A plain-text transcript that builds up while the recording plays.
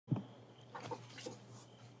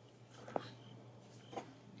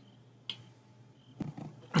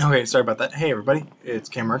Okay, sorry about that. Hey everybody, it's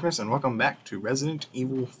Cam Marcus, and welcome back to Resident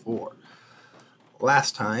Evil 4.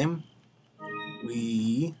 Last time,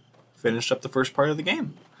 we finished up the first part of the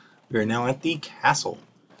game. We are now at the castle.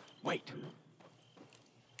 Wait.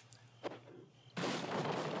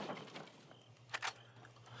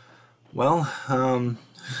 Well,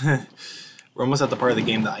 we're almost at the part of the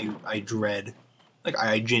game that I dread. Like,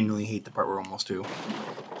 I genuinely hate the part we're almost to.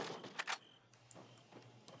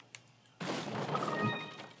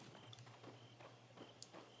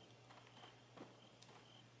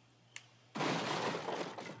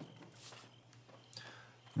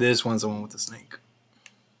 This one's the one with the snake.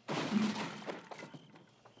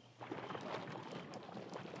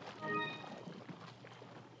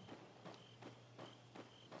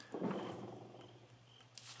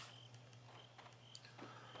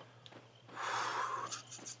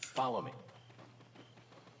 Follow me.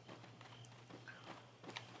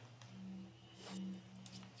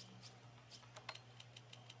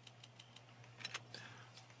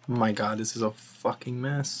 My god, this is a fucking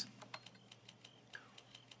mess.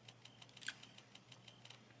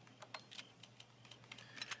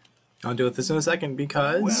 I'll deal with this in a second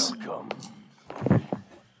because... Welcome.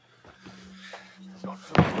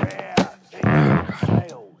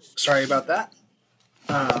 Sorry about that.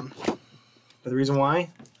 But the reason why I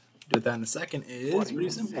do that in a second is pretty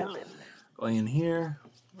simple. Going in here,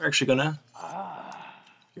 we're actually gonna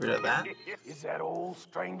get rid of that. Is that all,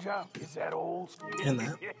 stranger? Is that all? And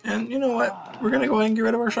that. And you know what? We're gonna go ahead and get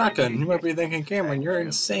rid of our shotgun. You might be thinking, Cameron, you're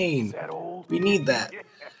insane. We need that.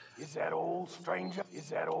 Is that all, stranger? Is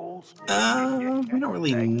that all? We don't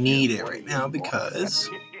really need it right now because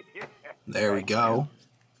there we go.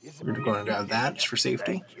 We're going to grab that just for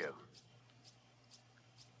safety.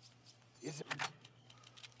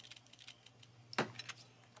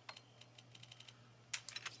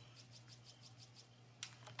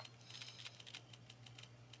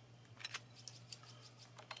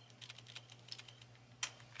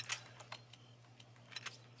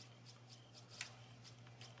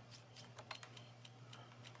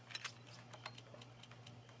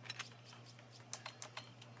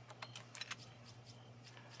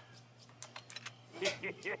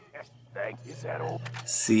 Is that all?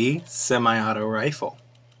 See? Semi-auto rifle.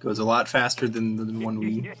 Goes a lot faster than the one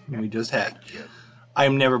we just had.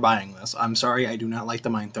 I'm never buying this. I'm sorry, I do not like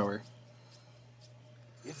the mine thrower.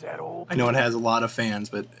 Is that all? I know it has a lot of fans,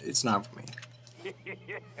 but it's not for me.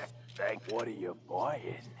 What are you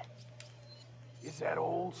buying? Is that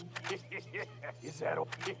all? Is that all?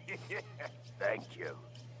 Thank you.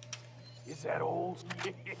 Is that all?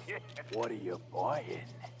 What are you buying?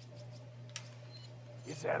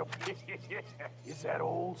 Is that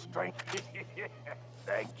all, strength?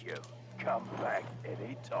 Thank you. Come back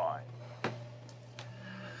anytime.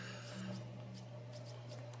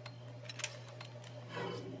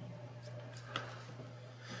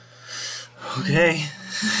 Okay.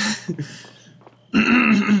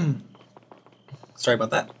 Sorry about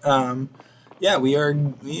that. Yeah,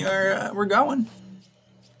 we're going.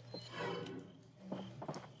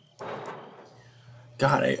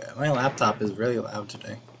 God, my laptop is really loud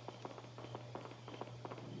today.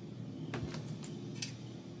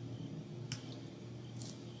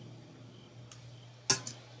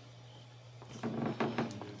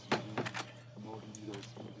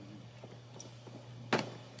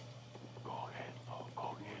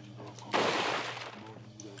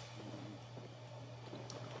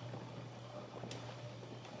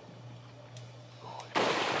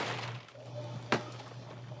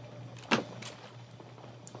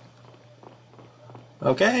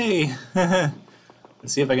 Okay, let's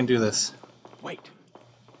see if I can do this. Wait.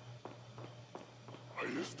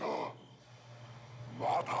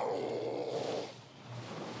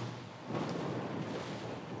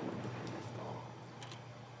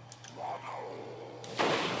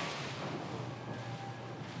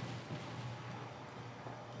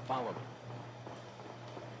 Follow me.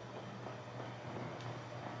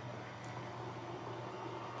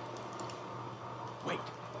 Wait.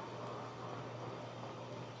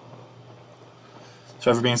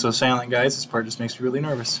 Sorry for being so silent, guys. This part just makes me really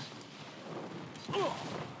nervous.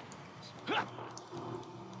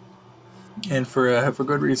 And for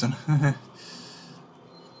good reason.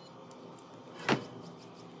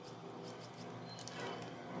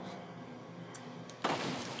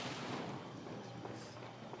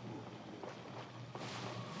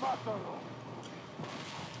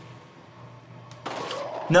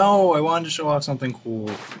 No, I wanted to show off something cool.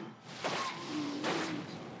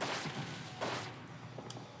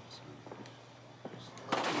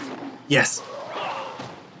 Yes.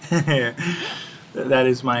 That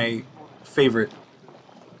is my favorite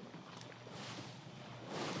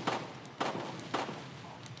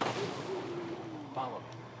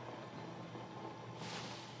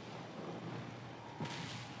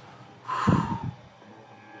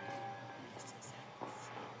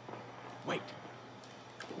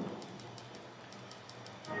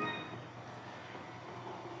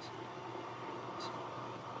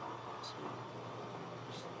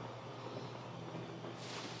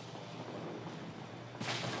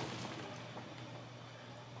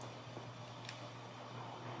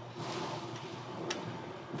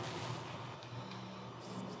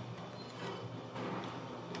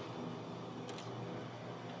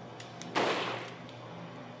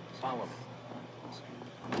Follow me.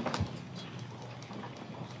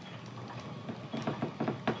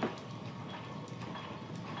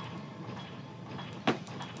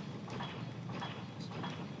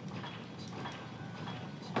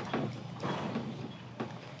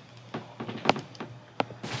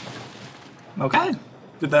 Okay,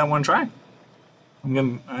 did that one try.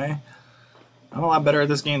 I'm a lot better at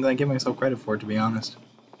this game than I give myself credit for, to be honest.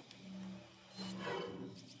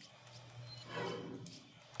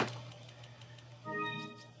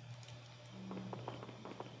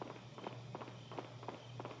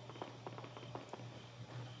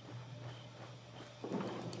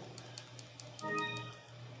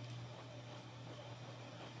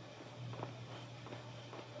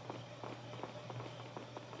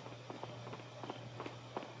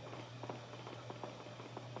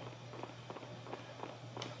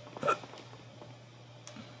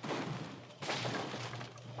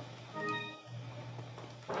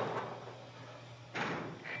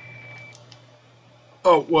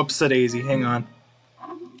 Oh, whoops, a daisy. Hang on.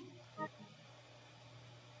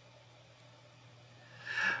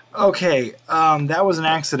 Okay, that was an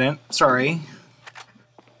accident. Sorry.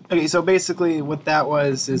 Okay, so basically what that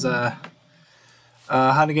was is how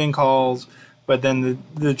to get calls, but then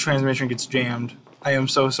the transmission gets jammed. I am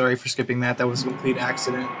so sorry for skipping that. That was a complete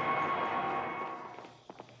accident.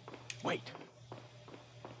 Wait.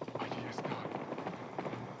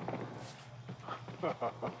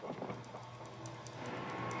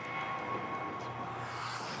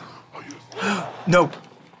 No.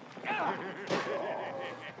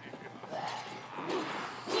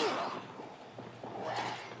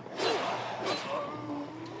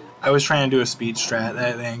 I was trying to do a speed strat.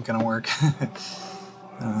 That ain't gonna work.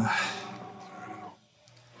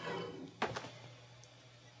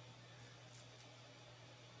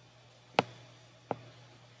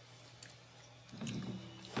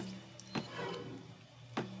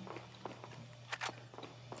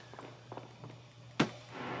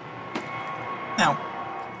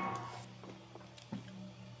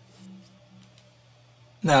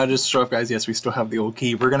 Now, just to show up, guys, yes, we still have the old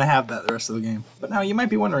key. We're going to have that the rest of the game. But now, you might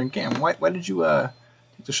be wondering, Cam, why did you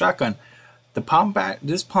take the shotgun?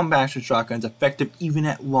 This pump action shotgun is effective even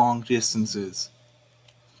at long distances.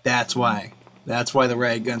 That's why. That's why the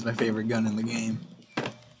rag gun's my favorite gun in the game.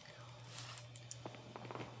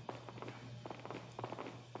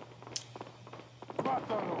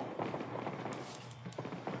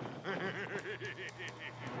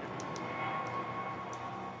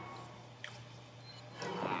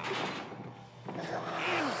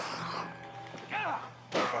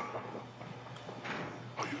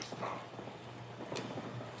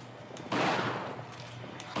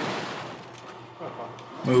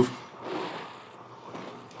 Move.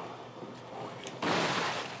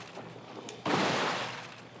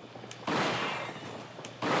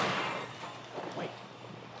 Wait.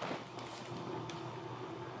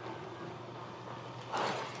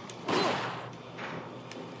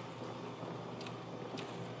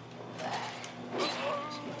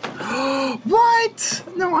 What?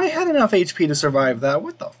 No, I had enough HP to survive that.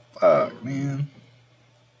 What the fuck, man?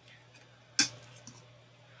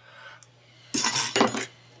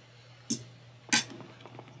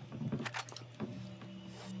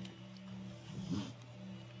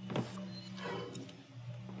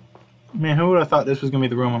 Man, who would have thought this was going to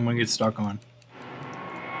be the room I'm going to get stuck on?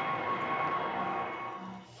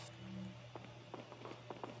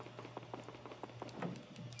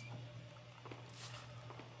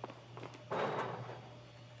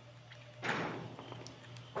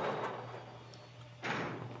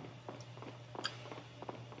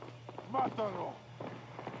 Mátalo.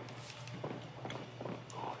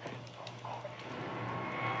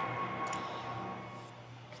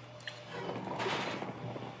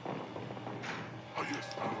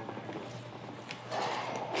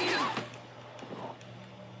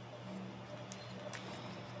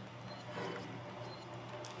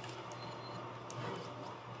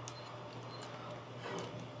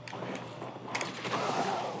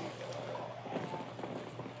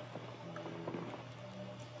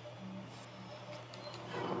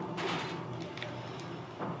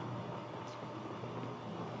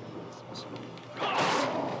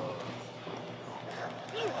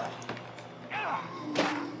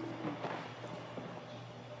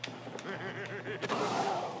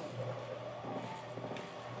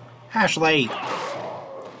 Ashley!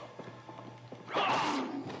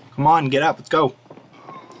 Come on, get up, let's go.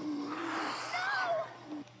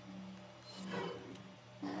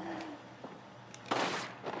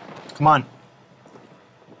 Come on.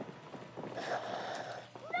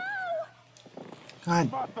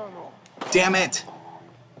 God damn it!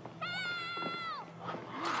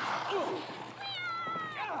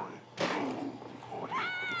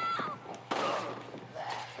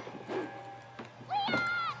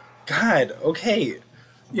 God, okay.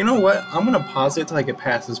 You know what? I'm gonna pause it till I get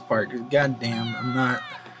past this part. God damn, I'm not...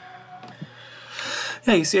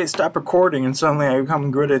 Yeah, you see I stop recording and suddenly I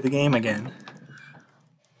become good at the game again.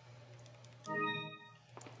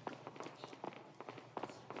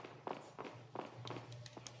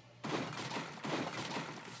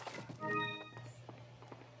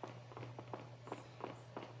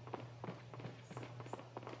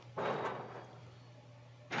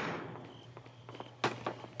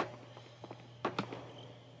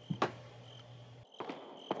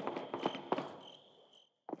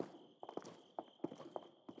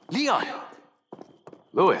 Leon,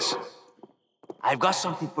 Louis, I've got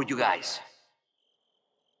something for you guys.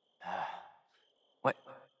 What?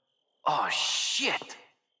 Oh, shit!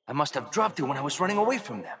 I must have dropped it when I was running away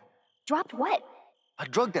from them. Dropped what? A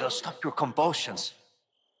drug that'll stop your convulsions.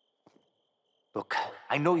 Look,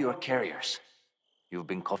 I know you're carriers. You've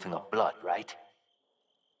been coughing up blood, right?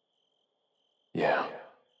 yeah.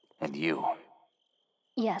 And you.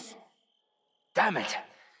 Yes. Damn it!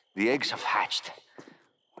 The eggs have hatched.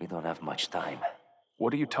 We don't have much time.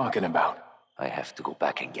 What are you talking about? I have to go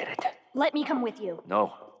back and get it. Let me come with you.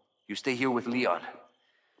 No, you stay here with Leon.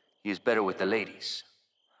 He is better with the ladies,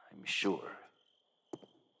 I'm sure.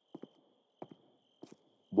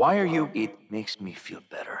 Why are you... It makes me feel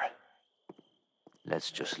better. Let's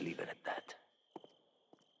just leave it at that.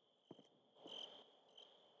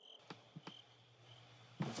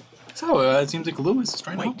 So, it seems like Lewis is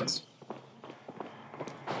trying to help us.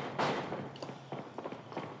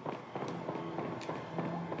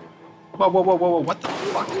 Whoa, whoa, whoa, whoa, whoa, what the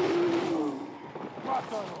fuck?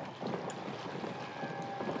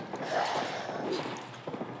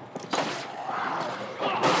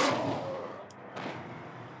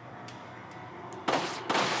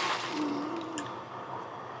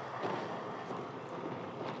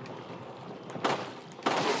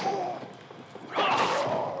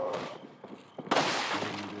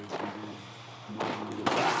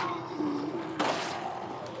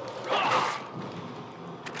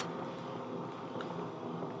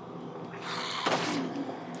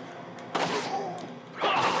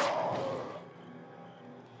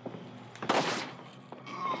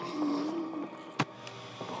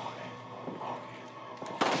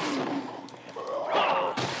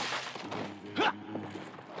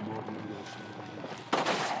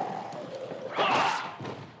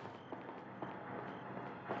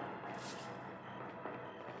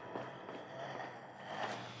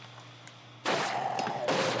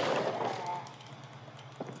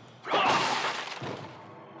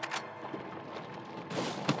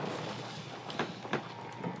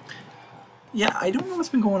 Yeah, I don't know what's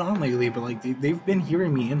been going on lately, but like they've been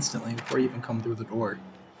hearing me instantly before I even come through the door.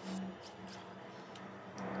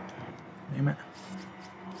 Damn it.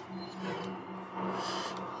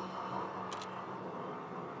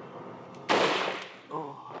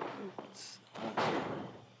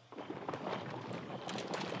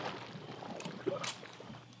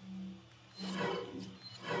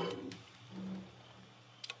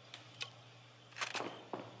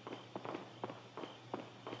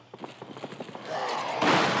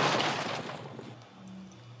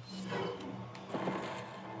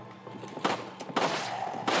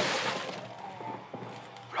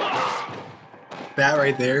 That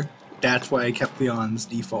right there, that's why I kept Leon's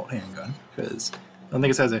default handgun, because I don't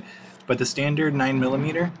think it says it, but the standard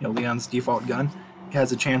 9mm, you know, Leon's default gun,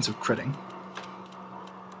 has a chance of critting.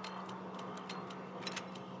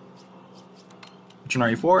 Which in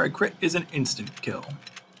RE4, a crit is an instant kill.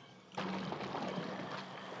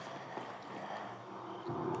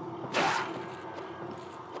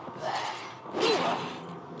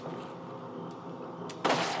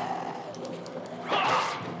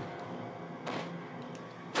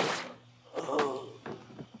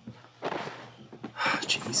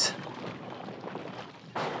 Jeez.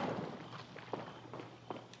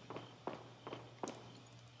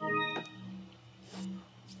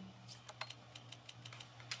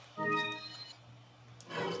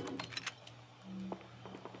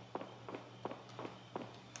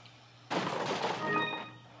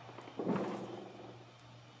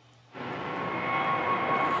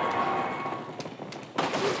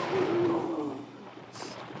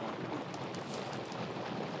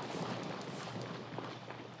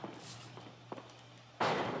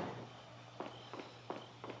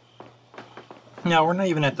 Now we're not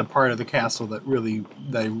even at the part of the castle that I really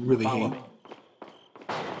hate.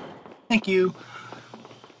 Thank you.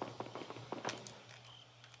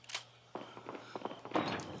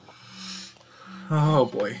 Oh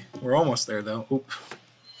boy, we're almost there though. Oop.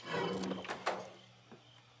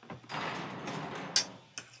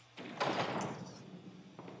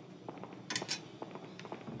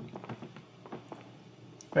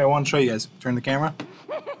 Wait, I want to show you guys. Turn the camera.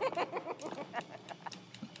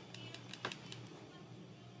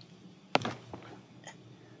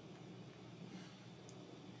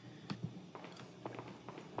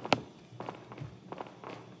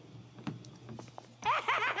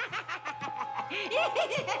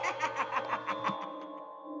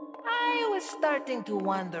 I was starting to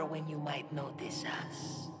wonder when you might notice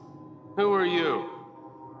us. Who are you?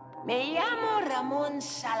 Me llamo Ramon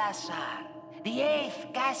Salazar, the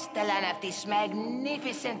 8th Castellan of this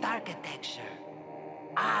magnificent architecture.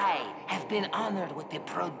 I have been honored with the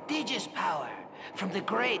prodigious power from the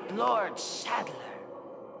great Lord Sadler.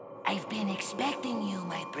 I've been expecting you,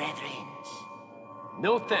 my brethrens.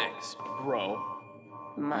 No thanks, bro.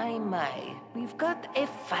 My, we've got a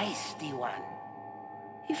feisty one.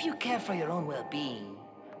 If you care for your own well-being,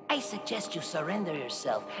 I suggest you surrender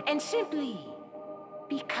yourself and simply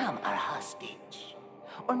become our hostage.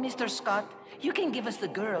 Or Mr. Scott, you can give us the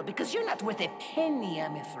girl because you're not worth a penny,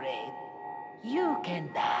 I'm afraid. You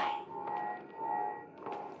can die.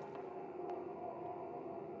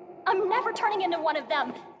 I'm never turning into one of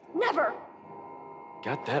them. Never.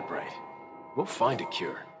 Got that right. We'll find a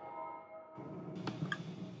cure.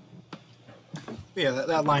 Yeah,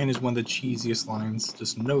 that line is one of the cheesiest lines.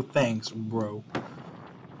 Just no thanks, bro.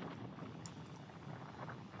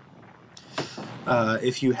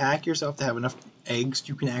 If you hack yourself to have enough eggs,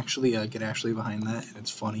 you can actually get Ashley behind that, and it's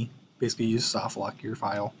funny. Basically, you just soft lock your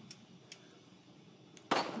file.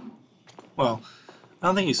 Well, I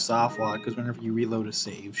don't think you soft lock, because whenever you reload a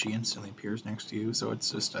save, she instantly appears next to you, so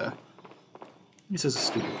it's just it's just a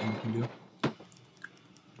stupid thing you can do.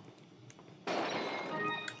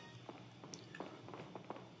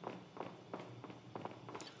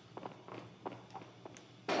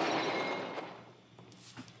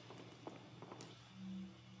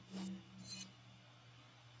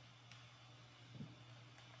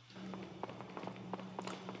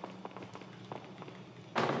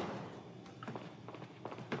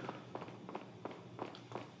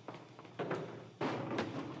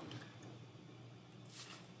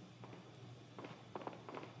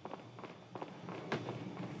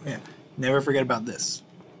 Yeah, never forget about this.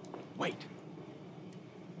 Wait.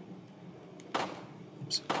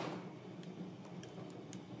 Oops.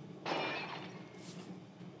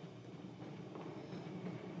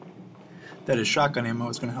 That is shotgun ammo.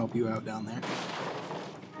 Is going to help you out down there.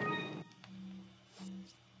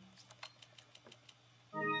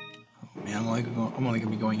 Oh man, I'm only going to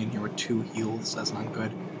be going in here with 2 heals. That's not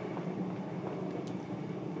good.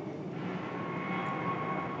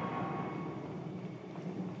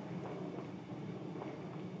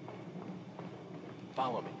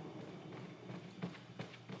 Follow me.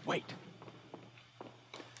 Wait.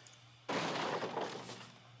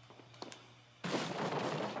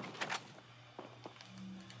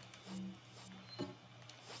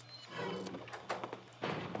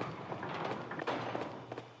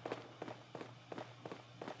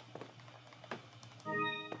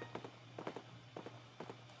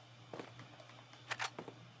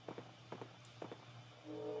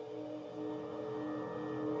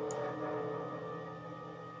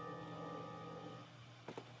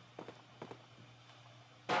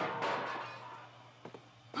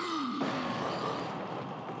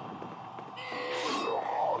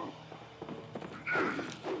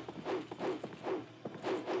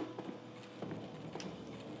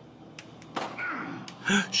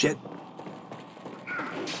 Shit.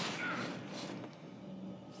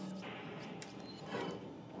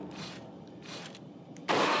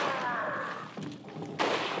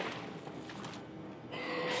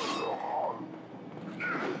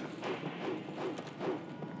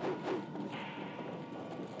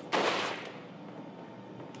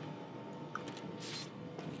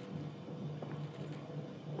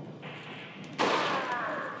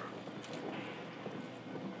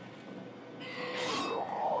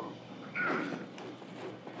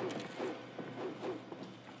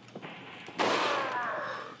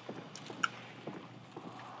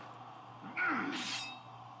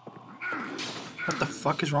 What the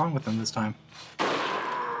fuck is wrong with them this time?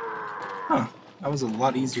 Huh, that was a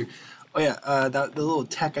lot easier. Oh yeah, the little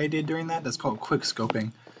tech I did during that's called quick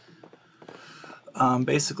scoping.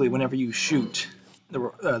 Basically, whenever you shoot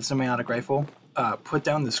the semi-automatic rifle, put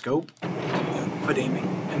down the scope, quit aiming,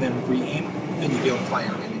 and then re-aim, and you'll be able to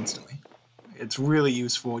fire it instantly. It's really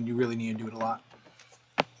useful, and you really need to do it a lot.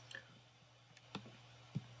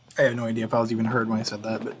 I have no idea if I was even heard when I said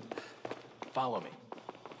that, but... Follow me.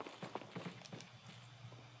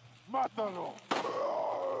 Mátalo.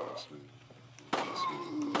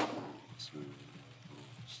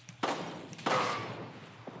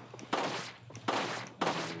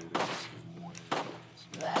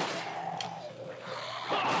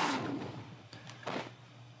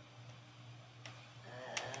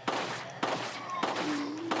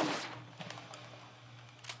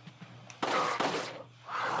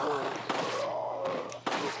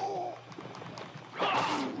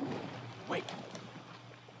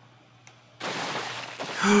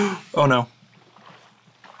 Oh no.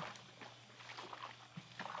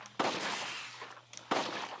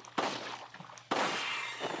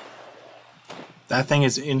 That thing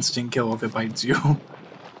is instant kill if it bites you.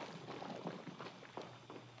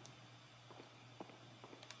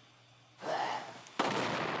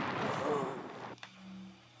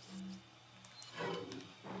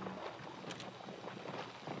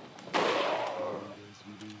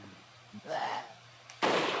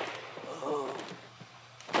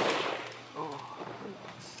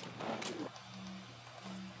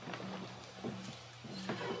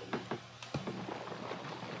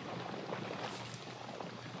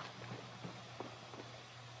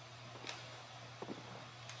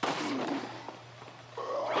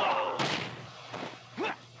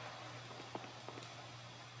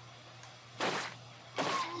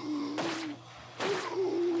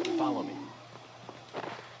 Follow me.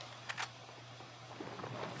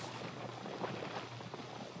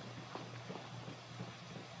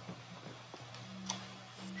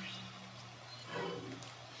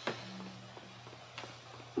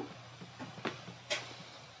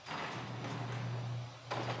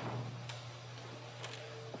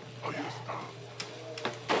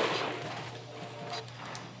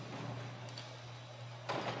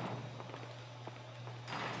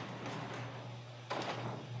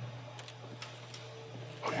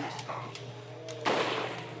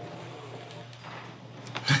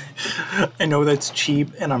 I know that's cheap,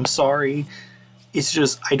 and I'm sorry. It's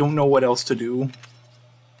just, I don't know what else to do.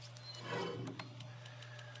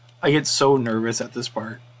 I get so nervous at this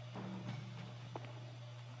part.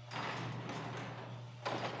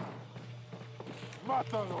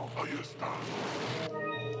 Mátalo. Ahí está.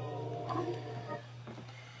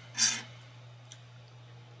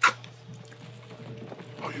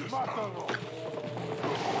 Ahí está. Mátalo.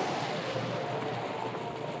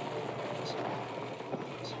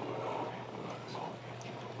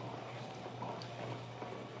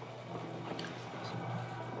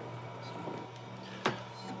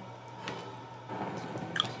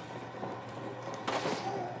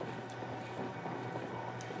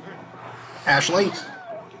 Ashley?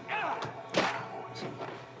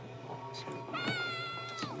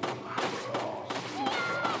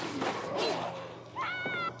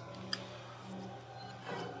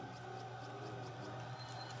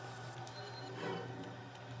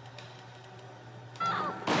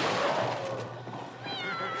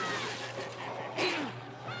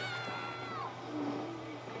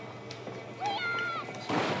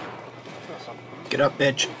 Get up,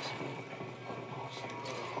 bitch.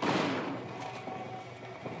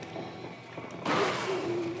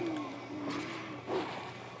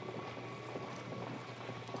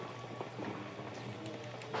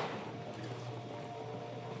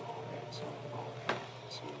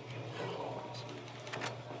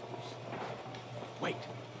 Wait.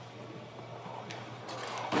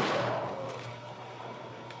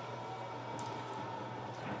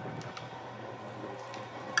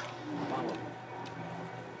 Follow me.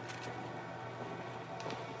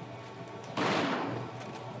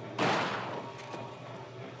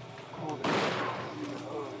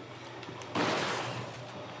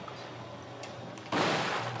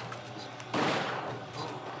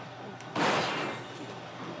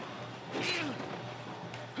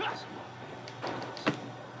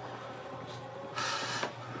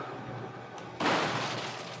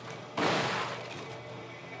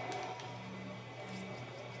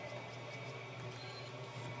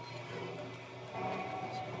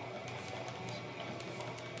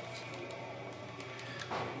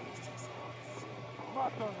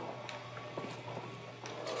 Mátalo.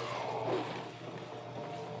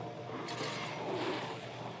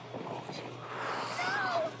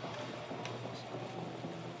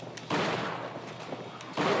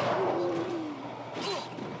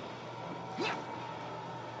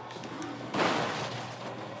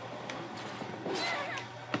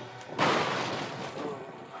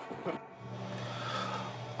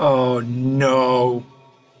 Oh no.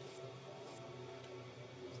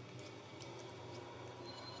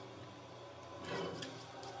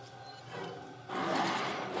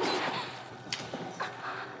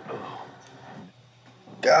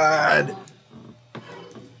 God.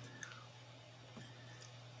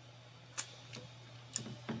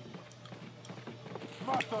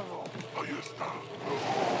 Mátalo. Ahí está.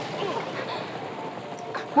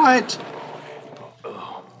 What?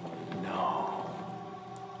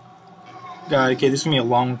 God, okay, this is gonna be a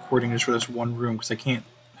long recording just for this one room because I can't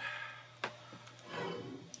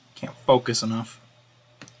focus enough.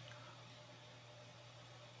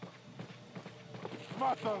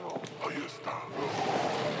 Mátalo. Ahí está.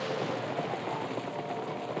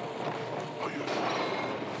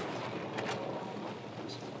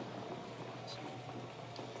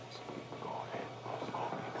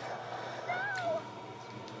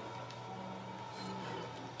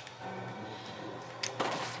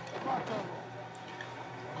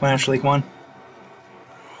 Come on, Ashley, come on.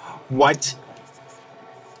 What?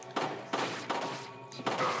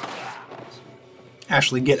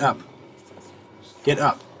 Ashley, get up. Get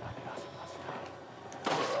up.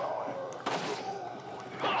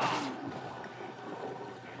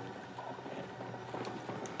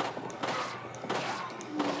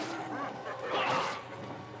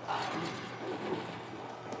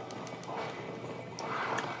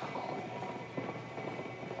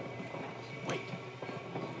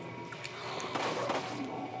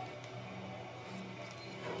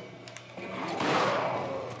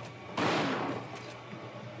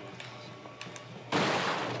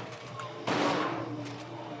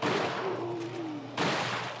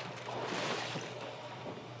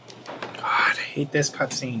 God, I hate this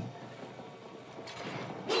cutscene.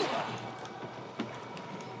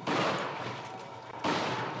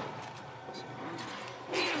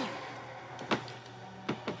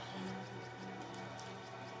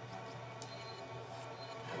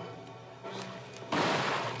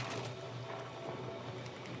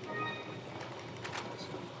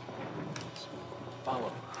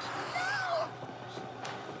 Follow.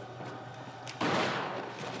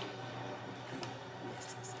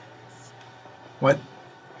 What?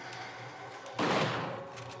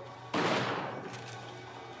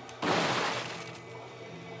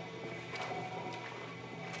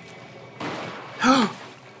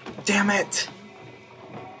 Damn it!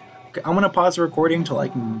 Okay, I'm gonna pause the recording till I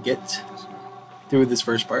can get through this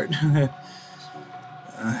first part.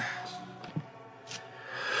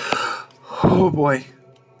 Oh boy.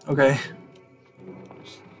 Okay.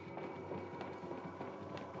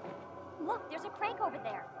 Look, there's a crank over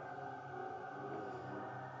there.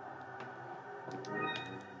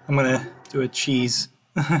 I'm gonna do a cheese.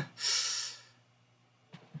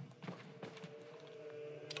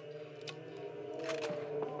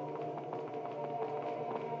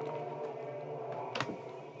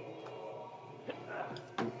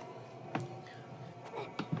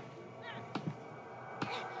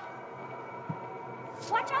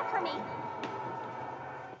 Watch out for me.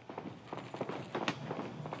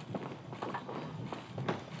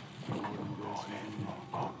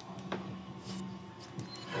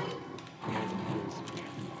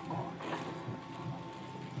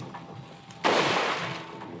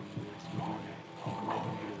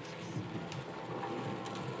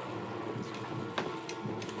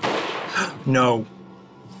 No.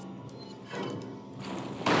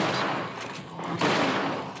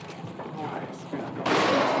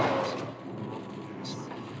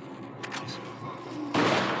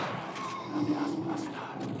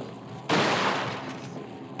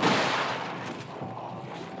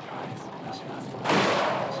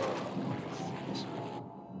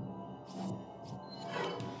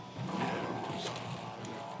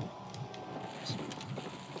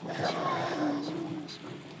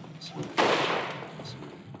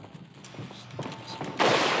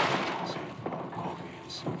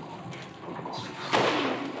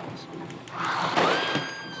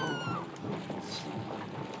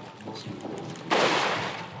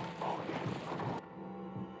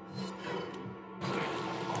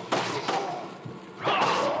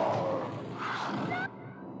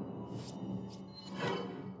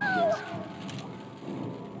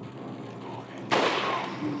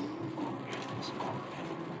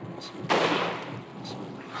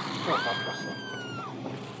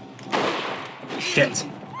 Shit.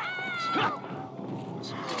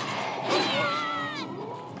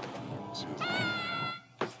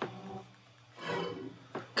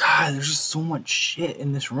 God, there's just so much shit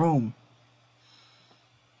in this room.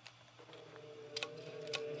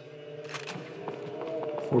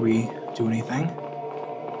 Before we do anything.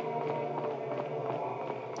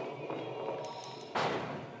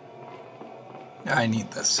 I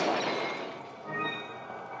need this.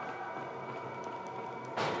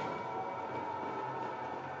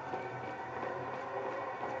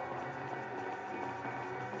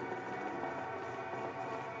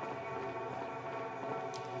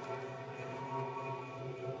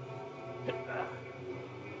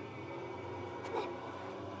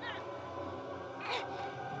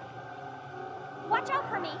 Watch out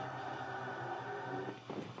for me.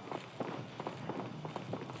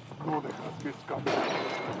 No dejas que escape.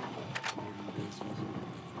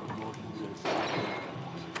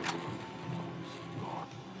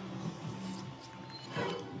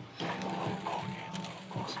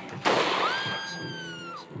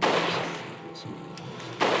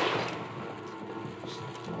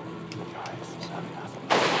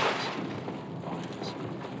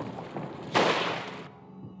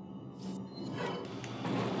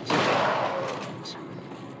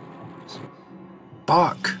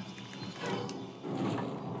 Fuck.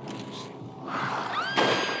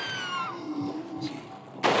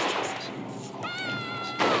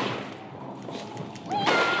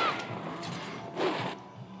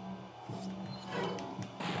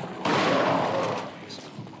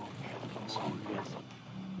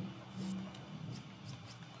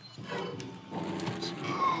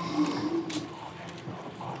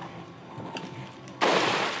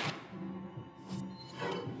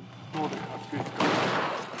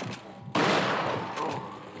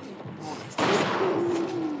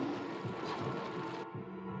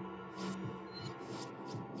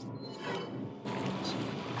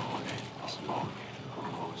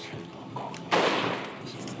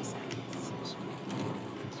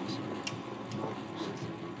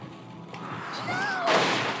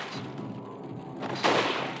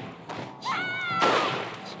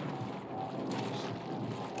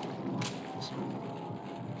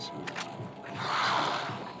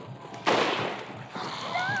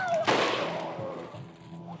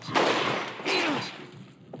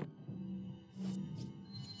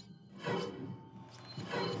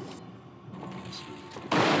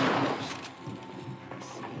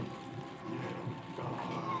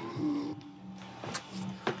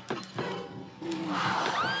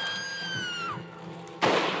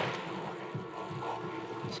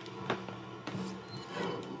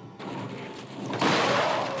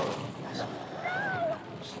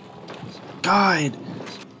 God.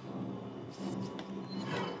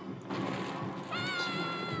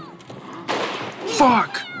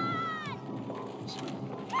 Fuck.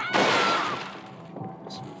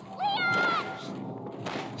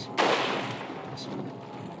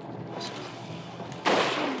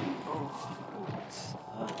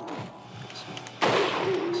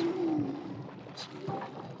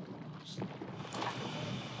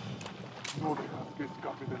 No dejas que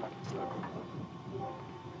escape de la vista.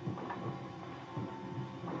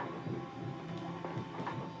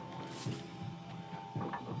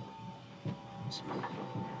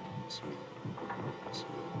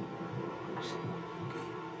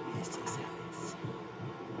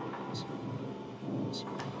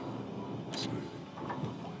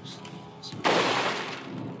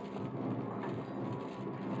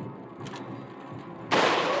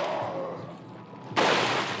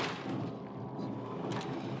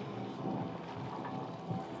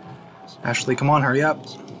 Ashley, come on, hurry up.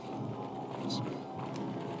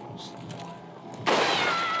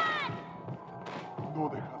 No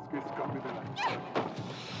dejas que escape de la vista.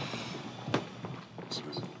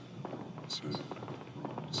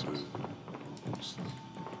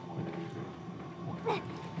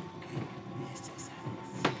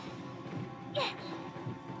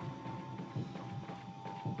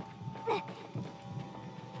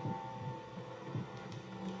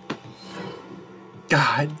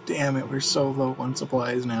 God damn it, we're so low on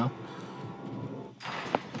supplies now.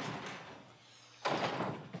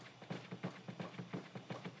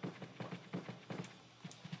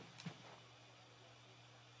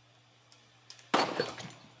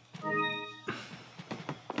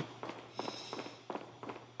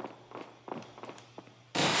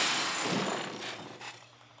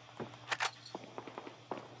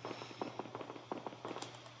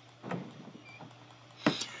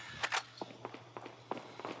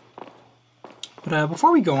 But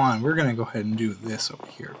before we go on, we're going to go ahead and do this over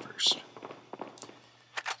here first.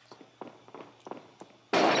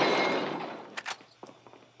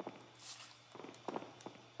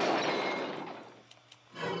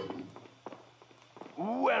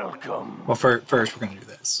 Welcome. Well, first we're going to do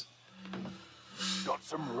this. Got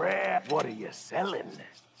some rare. What are you selling?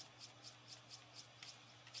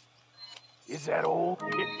 Is that all?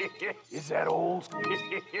 Is that all?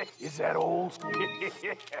 Is that all?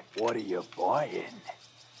 What are you buying?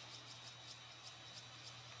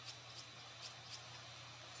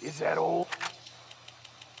 Is that all?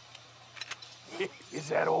 Is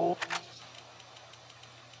that all?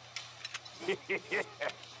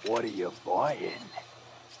 What are you buying?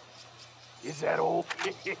 Is that all?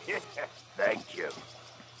 Thank you.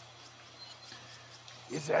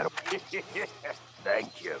 Is that all?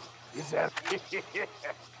 Thank you. Is that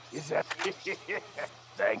is that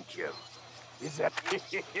thank you. Is that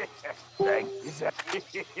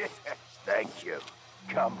thank you.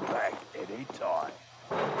 Come back anytime.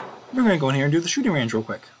 We're going to go in here and do the shooting range real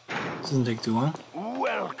quick. This doesn't take too long.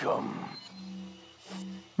 Welcome.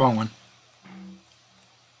 Wrong one.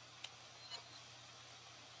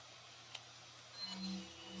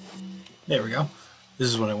 There we go. This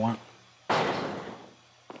is what I want.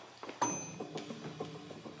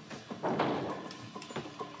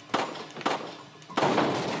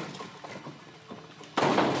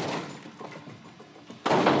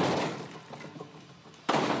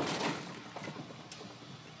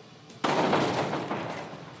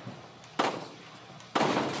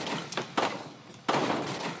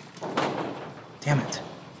 Damn it.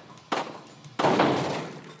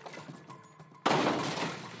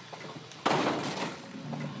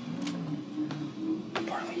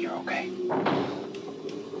 Barley, you're okay.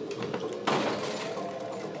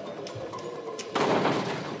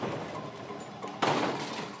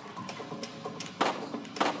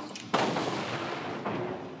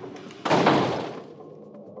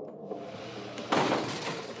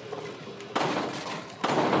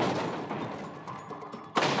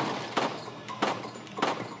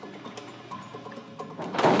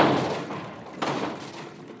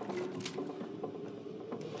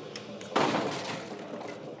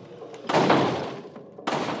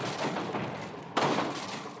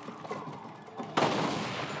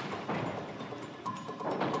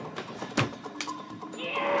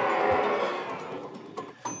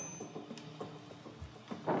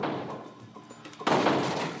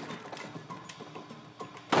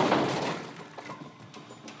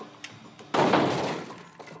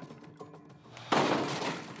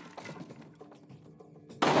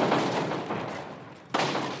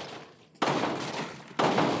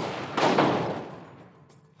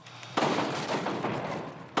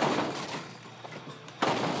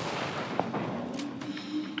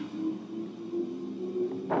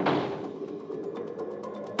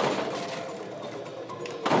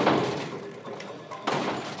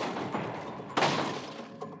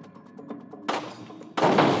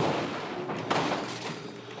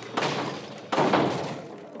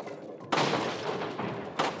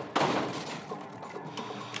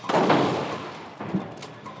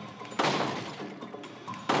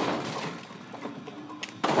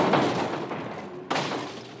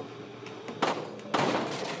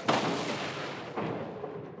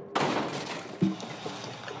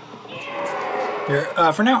 Here,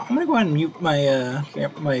 for now, I'm gonna go ahead and mute my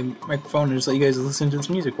my microphone and just let you guys listen to this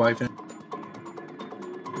music while I finish.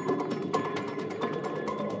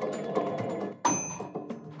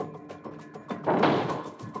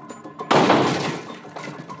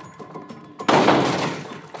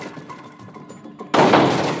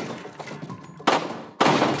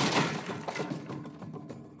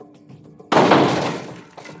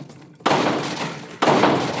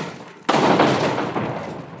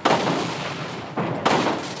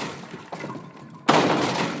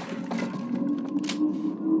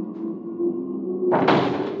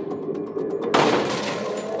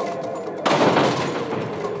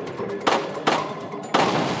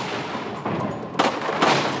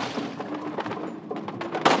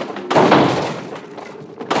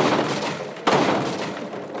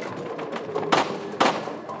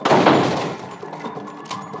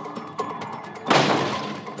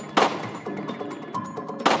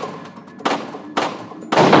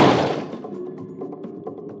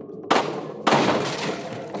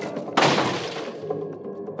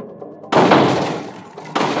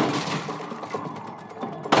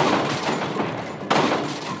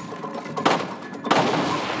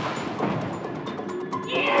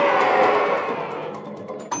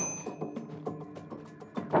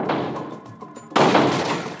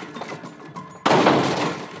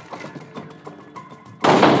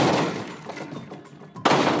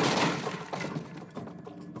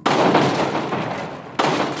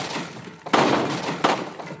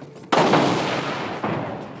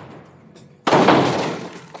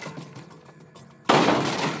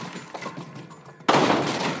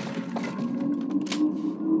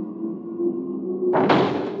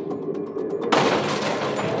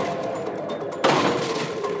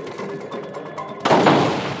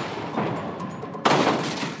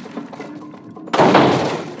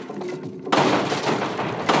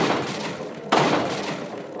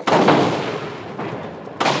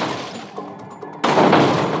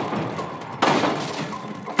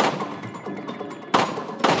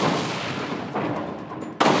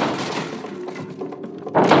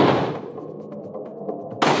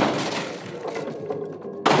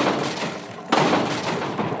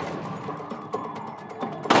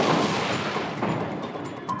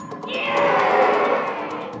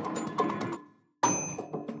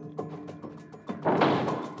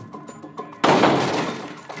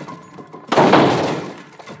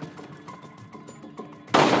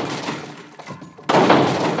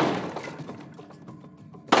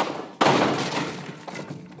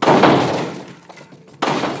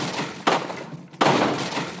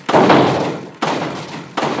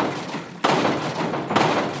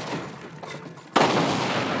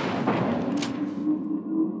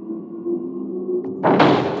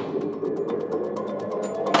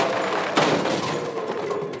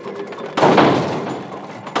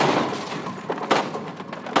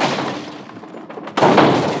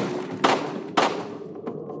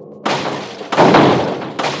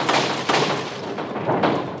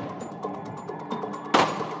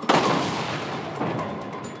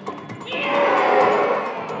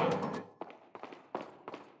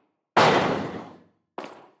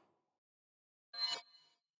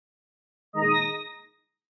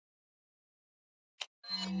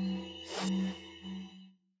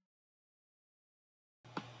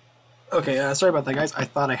 Okay, sorry about that, guys. I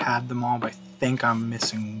thought I had them all, but I think I'm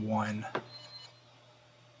missing one.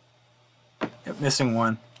 Yep, missing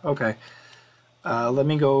one. Okay. Let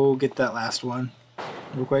me go get that last one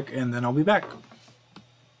real quick, and then I'll be back.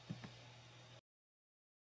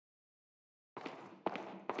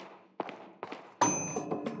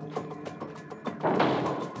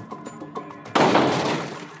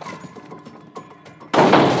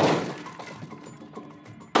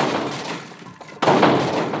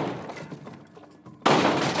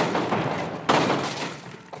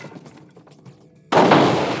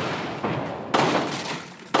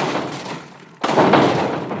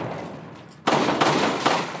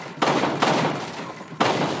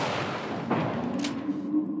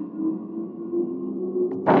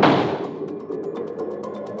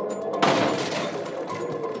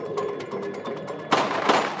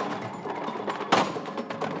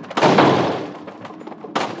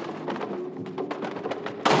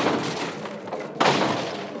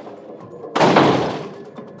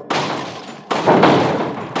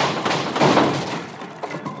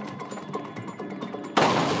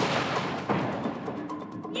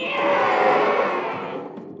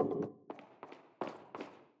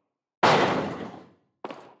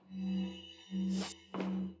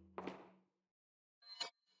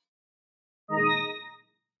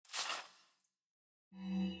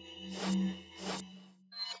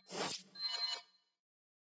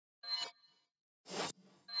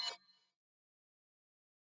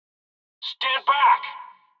 Stand back!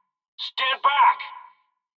 Stand back!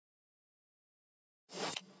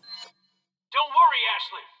 Don't worry,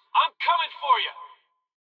 Ashley. I'm coming for you.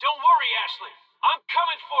 Don't worry, Ashley. I'm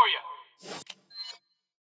coming for you.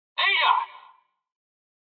 Ada!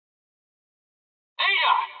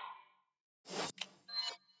 Ada!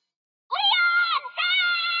 Leon!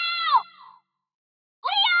 Help!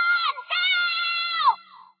 Leon! Help!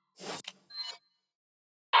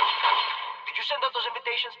 Did you send out those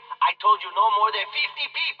invitations? I told you no more than 50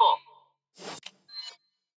 people.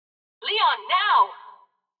 Leon, now!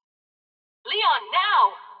 Leon,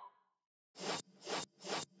 now!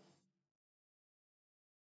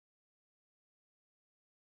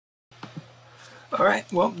 All right.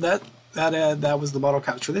 Well, that was the bottle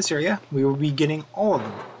caps for this area. We will be getting all of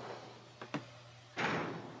them.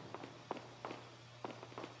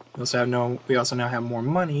 We also now have more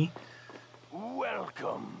money.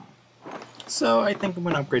 Welcome. So I think I'm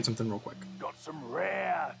gonna upgrade something real quick. Got some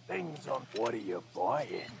rare things on. What are you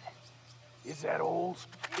buying? Is that all?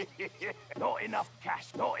 Not enough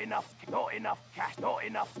cash. Not enough. Not enough cash. Not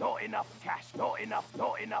enough. Not enough cash. Not enough.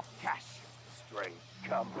 Not enough cash. Straight.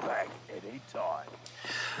 Come back anytime.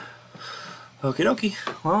 Okie dokie.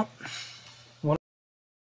 Well,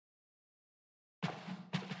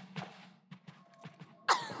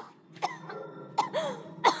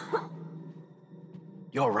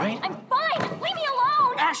 You all right? I'm fine! Leave me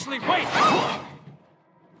alone! Ashley, wait!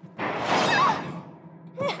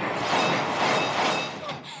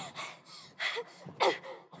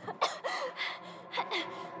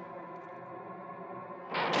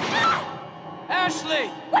 Ashley!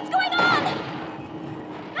 What's going on?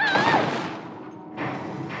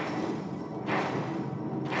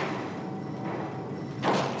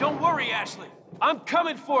 Don't worry, Ashley. I'm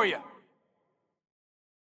coming for you.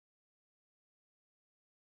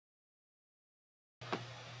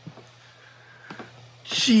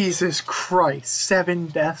 Jesus Christ, 7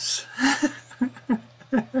 deaths.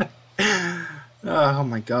 Oh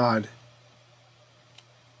my god.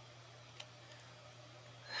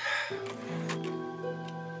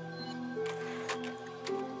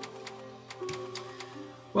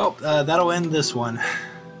 Well, that'll end this one.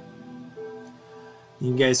 Thank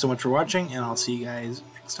you guys so much for watching, and I'll see you guys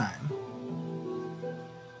next time.